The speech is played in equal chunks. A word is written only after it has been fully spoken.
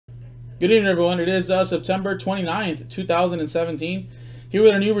Good evening, everyone. It is September 29th, 2017. Here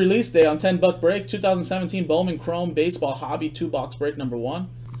with a new release day on 10 Buck Break, 2017 Bowman Chrome Baseball Hobby 2-box break number 1.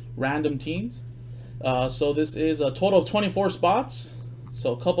 Random teams. So this is a total of 24 spots.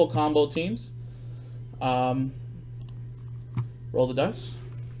 So a couple combo teams. Roll the dice.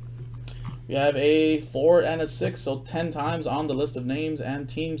 We have a 4 and a 6, so 10 times on the list of names and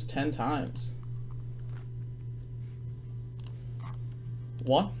teams 10 times.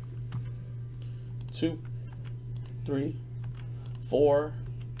 1, 2, 3, 4,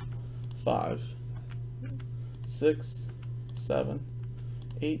 5, 6, 7,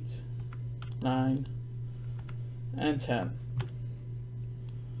 8, 9, and 10.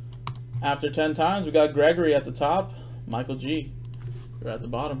 After 10 times, we got Gregory at the top, Michael G. You're at the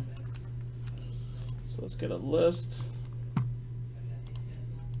bottom. So let's get a list.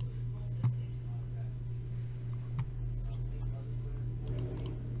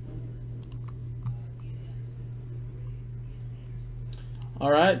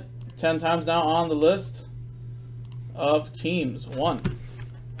 All right, 10 times now on the list of teams. 1,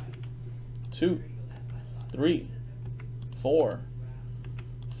 2, 3, 4,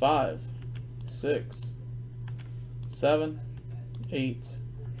 5, 6, 7, 8,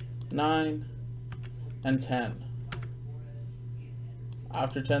 9, and 10.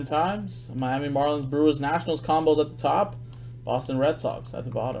 After 10 times, Miami Marlins, Brewers, Nationals combos at the top, Boston Red Sox at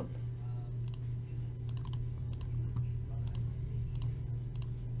the bottom.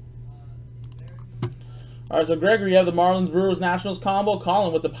 All right, so Gregory, you have the Marlins, Brewers, Nationals combo.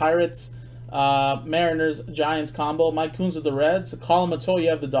 Colin with the Pirates, Mariners, Giants combo. Mike Coons with the Reds. Colin Matoe, you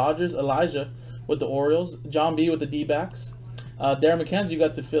have the Dodgers. Elijah with the Orioles. John B with the D-backs. Darren McKenzie, you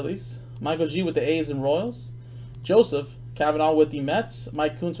got the Phillies. Michael G with the A's and Royals. Joseph Kavanaugh with the Mets.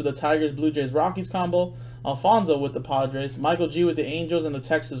 Mike Coons with the Tigers, Blue Jays, Rockies combo. Alfonso with the Padres. Michael G with the Angels and the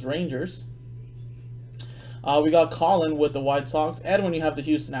Texas Rangers. We got Colin with the White Sox. Edwin, you have the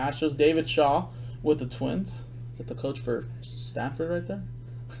Houston Astros. David Shaw with the Twins. Is that the coach for Stanford right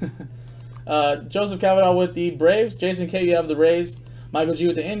there? Joseph Kavanaugh with the Braves. Jason K, you have the Rays. Michael G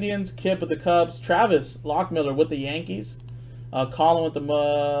with the Indians. Kip with the Cubs. Travis Lockmiller with the Yankees. Colin with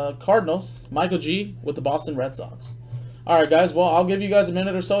the Cardinals. Michael G with the Boston Red Sox. All right, guys. Well, I'll give you guys a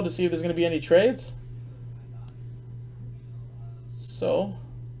minute or so to see if there's going to be any trades. So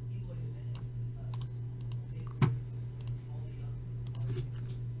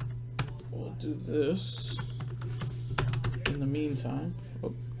we'll do this in the meantime.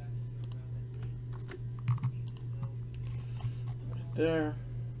 Oh. Right there.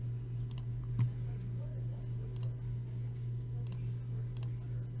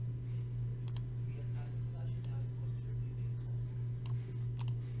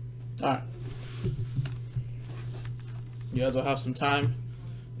 All right. You guys will have some time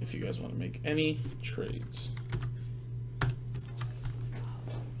if you guys want to make any trades.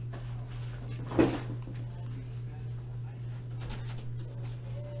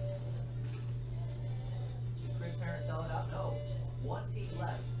 Chris Parent sell it out? No. One team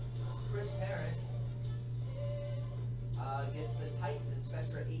left. Chris Parent gets the Titans and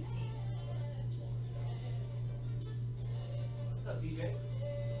Spectra 18. What's up, CJ?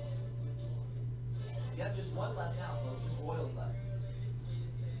 You have just one left now, folks. Just Royals left.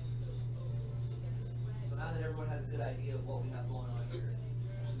 So now that everyone has a good idea of what we have going on here,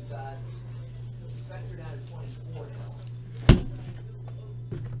 we've got Spectra down to 24 now.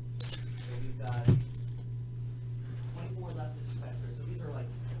 So we've got 24 left in Spectra. So these are like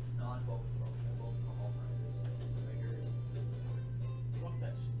non-Bowman Chrome. They're Bowman Chrome all night. Right here.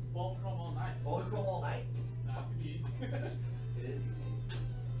 Bowman Chrome all night. Bowman Chrome all night? Nah, it's gonna be easy. It is easy.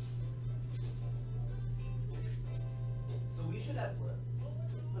 So we should have,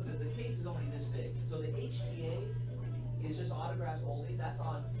 listen, the case is only this big. So the HTA is just autographs only. That's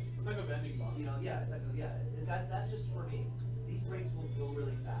on, It's like a vending box. you know, yeah, it's like, yeah, that's just for me. These breaks will go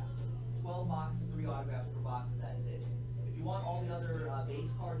really fast. 12 boxes, 3 autographs per box, and that's it. If you want all the other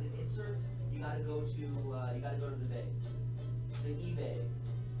base cards and inserts, you gotta go to the bay, the eBay,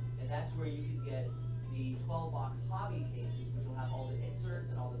 and that's where you can get the 12-box hobby cases, which will have all the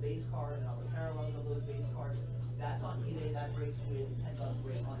inserts and all the base cards and all the parallels of those base cards. That's on eBay. That breaks with 10 Buck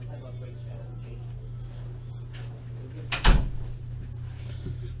Break on the 10 Buck Break channel.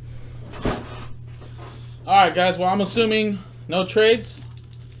 All right, guys. Well, I'm assuming no trades.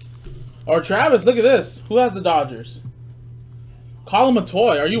 Or Travis, look at this. Who has the Dodgers? Colin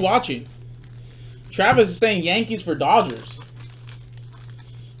Matoe, are you watching? Travis is saying Yankees for Dodgers.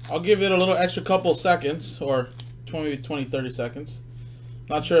 I'll give it a little extra couple seconds, or 20, 30 seconds.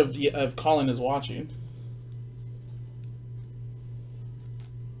 Not sure if Colin is watching.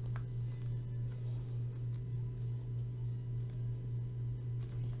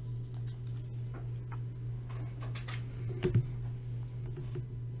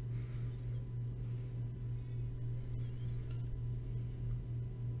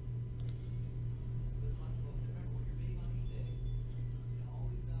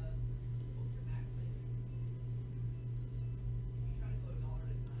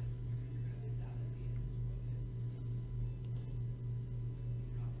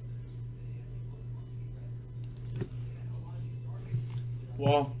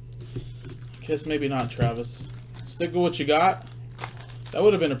 Well, I guess maybe not, Travis. Stick with what you got. That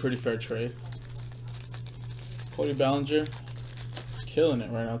would have been a pretty fair trade. Cody Bellinger, killing it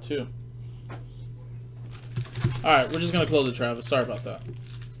right now too. Alright, we're just going to close it, Travis. Sorry about that.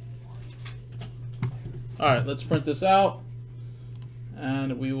 Alright, let's print this out.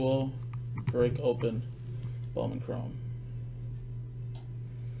 And we will break open Bowman Chrome.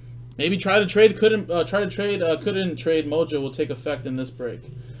 Maybe try to trade couldn't trade Mojo will take effect in this break.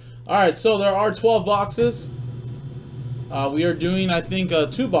 Alright, so there are 12 boxes. We are doing, I think, a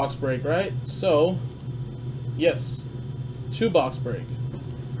 2-box break, right? So, yes, 2-box break.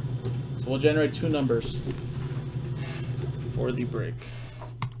 So we'll generate 2 numbers for the break.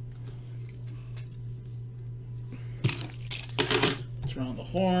 Turn on the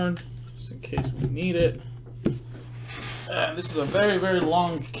horn, just in case we need it. This is a very, very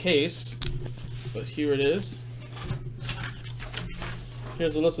long case, but here it is.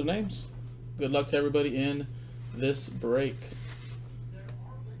 Here's a list of names. Good luck to everybody in this break.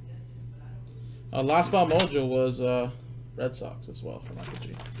 Last spot mojo was Red Sox as well for Michael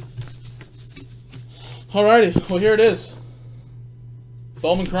G. Alrighty, well here it is.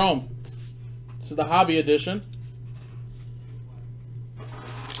 Bowman Chrome. This is the hobby edition.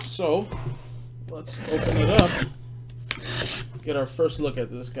 So let's open it up. Get our first look at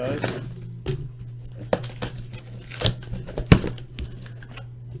this, guys.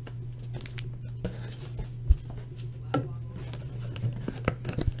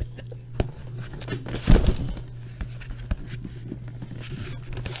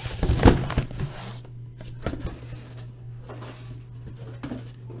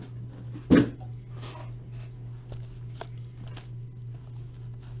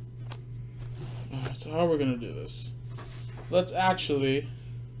 Alright, so how are we going to do this? Let's actually,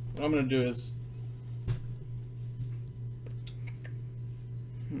 what I'm going to do is,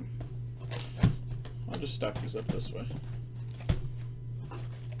 I'll just stack these up this way.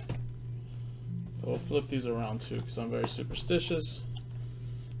 We'll flip these around too because I'm very superstitious.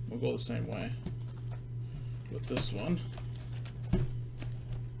 We'll go the same way with this one.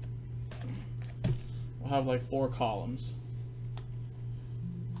 We'll have like 4 columns,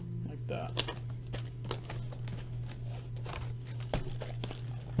 like that.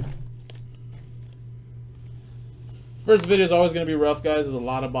 First video is always going to be rough, guys. There's a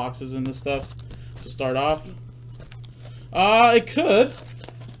lot of boxes in this stuff to start off. It could.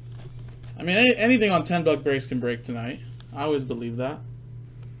 I mean, anything on 10-buck breaks can break tonight. I always believe that.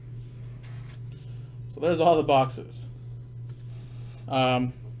 So there's all the boxes.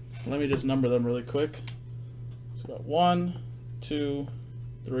 Let me just number them really quick. So we got 1, 2,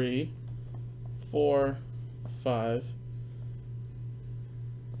 3, 4, 5,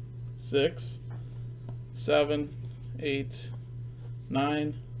 6, 7, 8,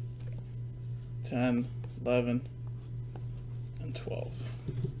 9, 10, 11, and 12.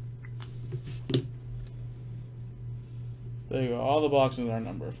 There you go. All the boxes are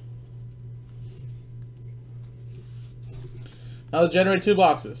numbered. Now let's generate 2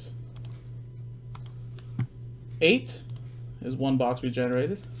 boxes. 8 is 1 box we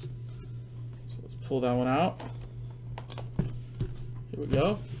generated. So let's pull that one out. Here we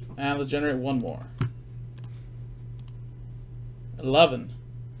go. And let's generate 1 more. 11.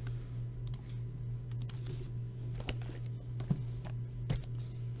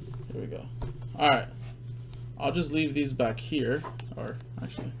 Here we go. Alright. I'll just leave these back here. Or,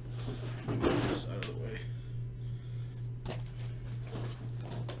 actually, let me get this out of the way.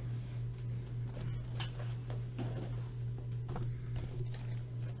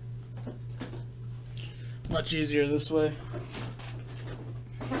 Much easier this way.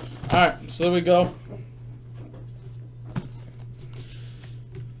 Alright, so there we go.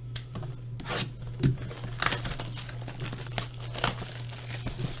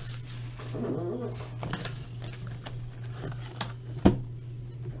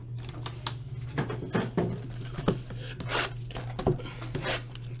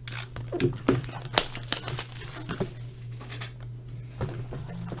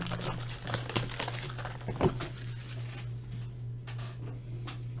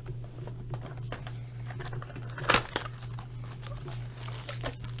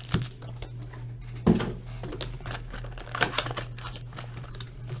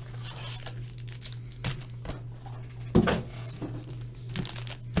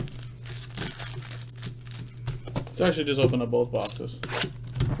 Let's actually just open up both boxes.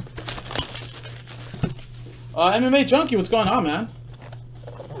 MMA Junkie, what's going on, man?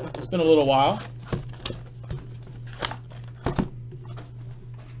 It's been a little while.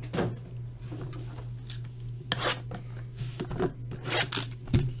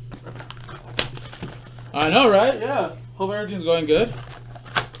 I know, right? Yeah. Hope everything's going good.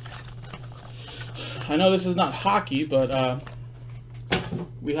 I know this is not hockey, but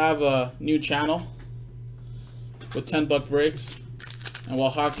we have a new channel with $10 breaks. And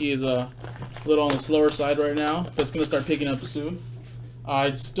while hockey is a little on the slower side right now, but it's going to start picking up soon.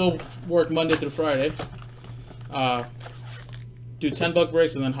 I still work Monday through Friday. Do $10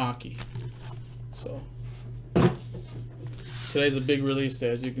 breaks and then hockey. So today's a big release day,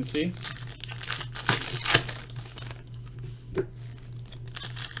 as you can see.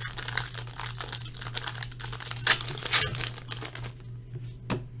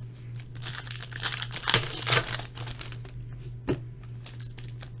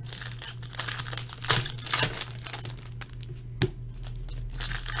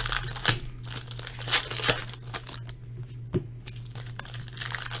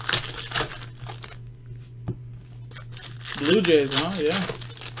 Blue Jays, huh? Yeah.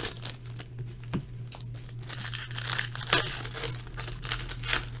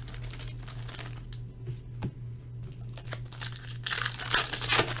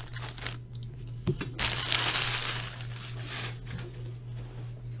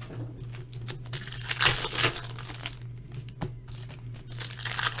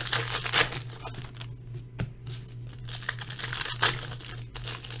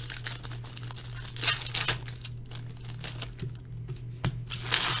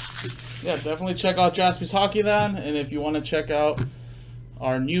 Yeah, definitely check out Jaspy's Hockey then, and if you want to check out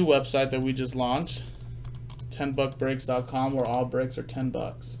our new website that we just launched, 10buckbreaks.com, where all breaks are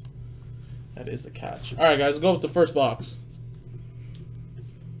 $10. That is the catch. All right, guys, let's go with the first box.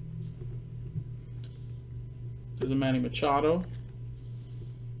 There's a Manny Machado.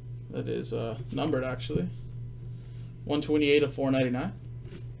 That is numbered, actually. 128 of 499.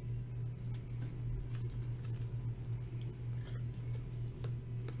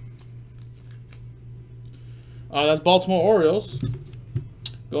 That's Baltimore Orioles.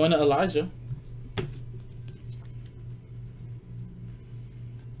 Going to Elijah.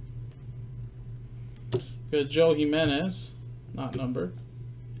 Good, Joe Jimenez, not numbered.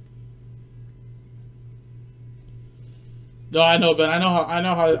 No, I know, Ben. I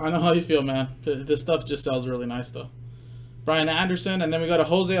know how you feel, man. This stuff just sells really nice, though. Brian Anderson, and then we got a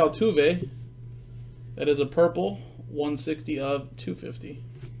Jose Altuve. That is a purple, 160 of 250.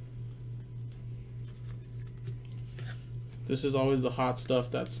 This is always the hot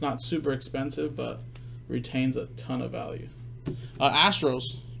stuff that's not super expensive, but retains a ton of value.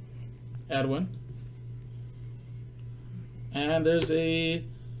 Astros, Edwin. And there's a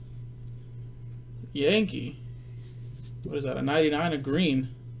Yankee. What is that? A 99, a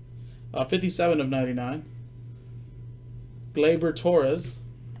green. 57 of 99. Gleyber Torres.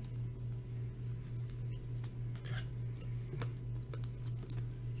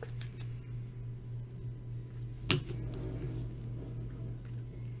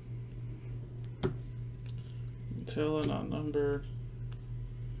 Tilla, not numbered.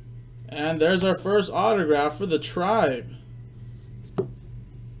 And there's our first autograph for the Tribe.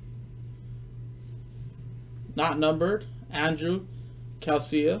 Not numbered. Andrew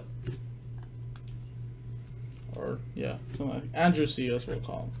Calcia. Or, yeah, something like Andrew Cias, we'll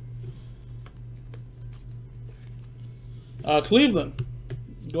call him. Cleveland.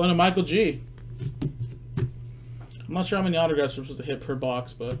 Going to Michael G. I'm not sure how many autographs we're supposed to hit per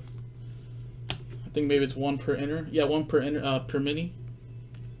box, but I think maybe it's one per inner. Yeah, one per inner, per mini.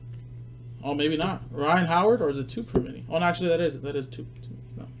 Oh, maybe not. Ryan Howard, or is it two per mini? Oh, no, actually, that is two.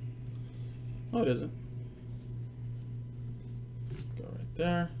 No. Oh, it isn't. Go right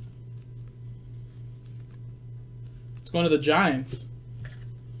there. It's going to the Giants.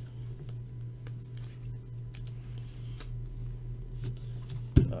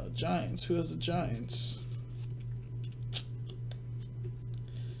 Giants. Who has the Giants?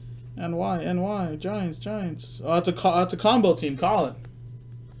 NY, Giants. Oh, it's a combo team, Colin,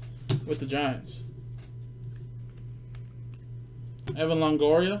 with the Giants. Evan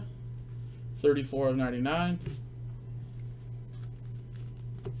Longoria, 34 of 99.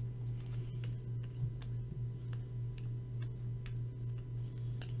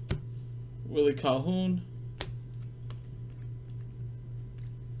 Willie Calhoun.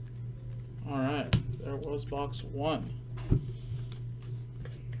 All right, there was box one.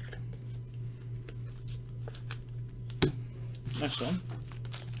 Next one.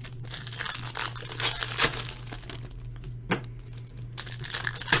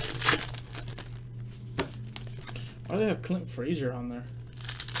 Why do they have Clint Frazier on there?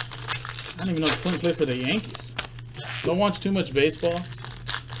 I don't even know if Clint played for the Yankees. Don't watch too much baseball.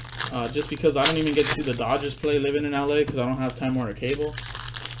 Just because I don't even get to see the Dodgers play living in LA because I don't have Time Warner Cable.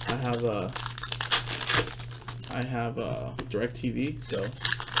 I have I have DirecTV, so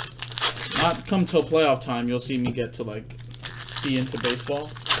not come till playoff time you'll see me get to like be into baseball,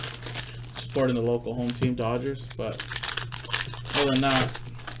 supporting the local home team Dodgers. But other than that,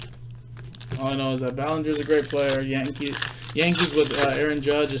 all I know is that Ballinger's a great player. Yankees with Aaron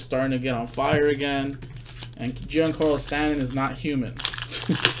Judge is starting to get on fire again, and Giancarlo Stanton is not human.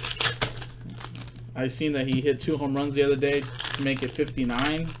 I seen that he hit 2 home runs the other day to make it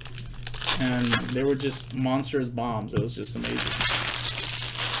 59, and they were just monstrous bombs. It was just amazing.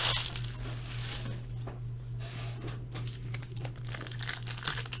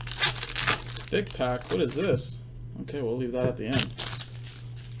 Thick pack. What is this? Okay, we'll leave that at the end.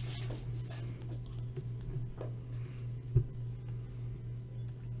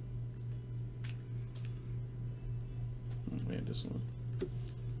 Wait, this one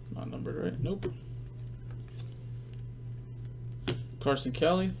not numbered, right? Nope. Carson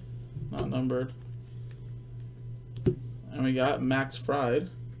Kelly, not numbered. And we got Max Fried,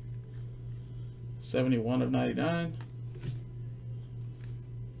 71 of 99.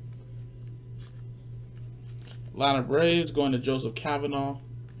 Atlanta Braves going to Joseph Kavanaugh.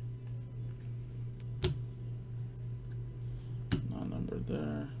 Not numbered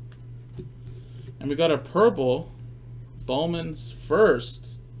there. And we got a purple Bowman's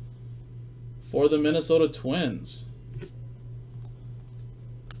first for the Minnesota Twins.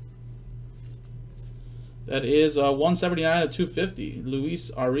 That is 179 of 250. Luis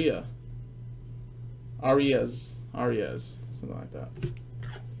Arias, something like that.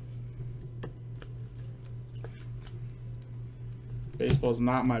 Baseball is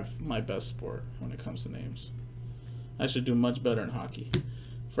not my best sport when it comes to names. I should do much better in hockey.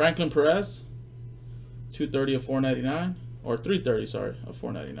 Franklin Perez, 230 of 499, or 330, sorry, of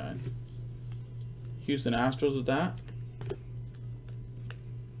 499. Houston Astros with that.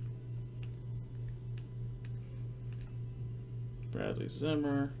 Bradley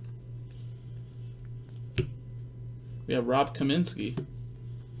Zimmer. We have Rob Kaminsky.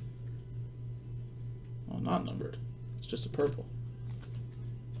 Oh, not numbered. It's just a purple.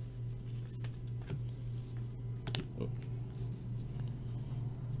 Oh.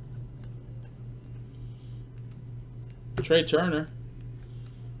 Trey Turner.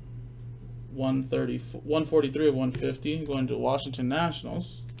 143 of 150 going to Washington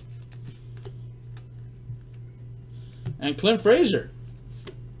Nationals. And Clint Frazier,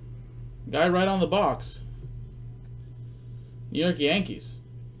 guy right on the box, New York Yankees.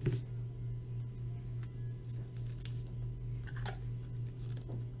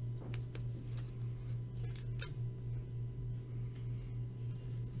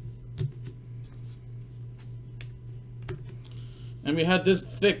 And we had this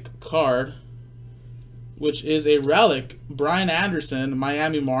thick card, which is a relic, Brian Anderson,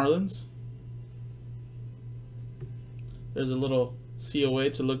 Miami Marlins. There's a little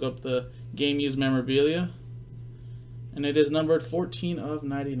COA to look up the game used memorabilia. And it is numbered 14 of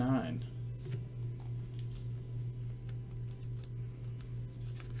 99.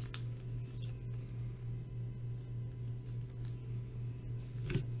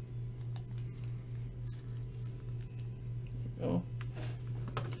 There we go.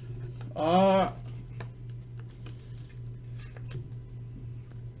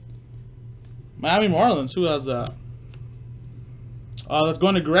 Miami Marlins, who has that? That's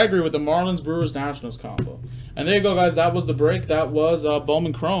going to Gregory with the Marlins Brewers Nationals combo. And there you go, guys. That was the break. That was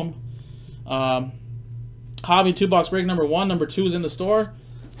Bowman Chrome. Hobby 2-box break number 1. Number 2 is in the store.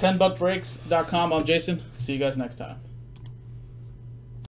 10buckbreaks.com. I'm Jason. See you guys next time.